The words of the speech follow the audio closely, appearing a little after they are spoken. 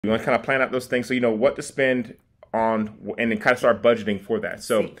We want to kind of plan out those things so you know what to spend on, and then kind of start budgeting for that.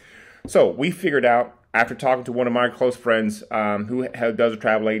 So we figured out, after talking to one of my close friends who does a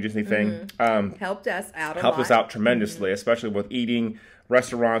travel agency thing, helped us out us out tremendously, especially with eating,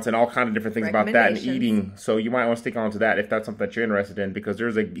 restaurants, and all kinds of different things about that, and eating. So you might want to stick on to that if that's something that you're interested in, because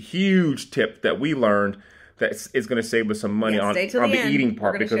there's a huge tip that we learned that is going to save us some money on the eating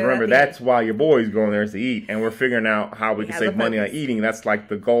part, because remember, that's why your boy's going there is to eat, and we're figuring out how we can save money on eating. That's like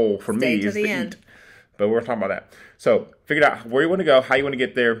the goal for me, is to eat. But we're talking about that. So figured out where you want to go, how you want to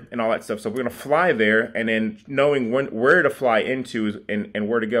get there, and all that stuff. So we're going to fly there, and then knowing where to fly into and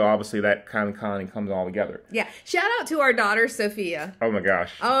where to go, obviously that kind of comes all together. Yeah. Shout out to our daughter, Sophia. Oh, my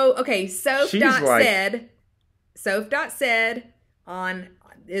gosh. Oh, okay. Soph.said on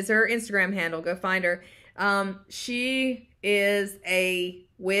is her Instagram handle. Go find her. She is a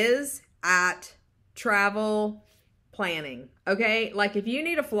whiz at travel planning. Okay? Like, if you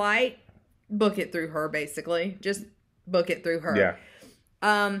need a flight, book it through her, basically. Just book it through her.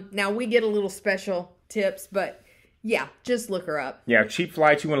 Yeah. Now, we get a little special tips, but yeah, just look her up. Yeah, cheap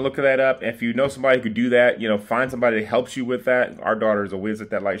flights, you want to look that up. If you know somebody who could do that, you know, find somebody that helps you with that. Our daughter is a whiz at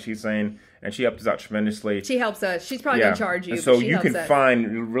that, like she's saying, and she helped us out tremendously. She helps us. She's probably going to charge you. And so you can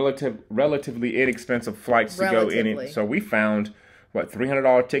find relatively inexpensive flights to go in it. So we found, what,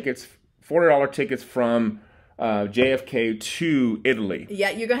 $300 tickets, $400 tickets from JFK to Italy.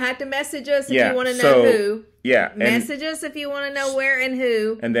 Yeah, you're going to have to message us if you want to know who. Yeah. Message us if you want to know where and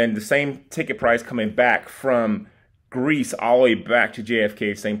who. And then the same ticket price coming back from Greece all the way back to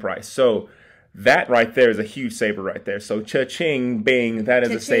JFK, same price. So that right there is a huge saver right there. So cha-ching, bing, that is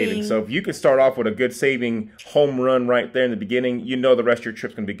a saving. So if you can start off with a good saving home run right there in the beginning, you know the rest of your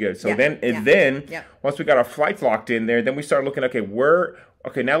trip's going to be good. So then once we got our flights locked in there, then we start looking, okay,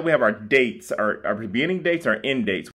 now that we have our dates, our beginning dates, our end dates,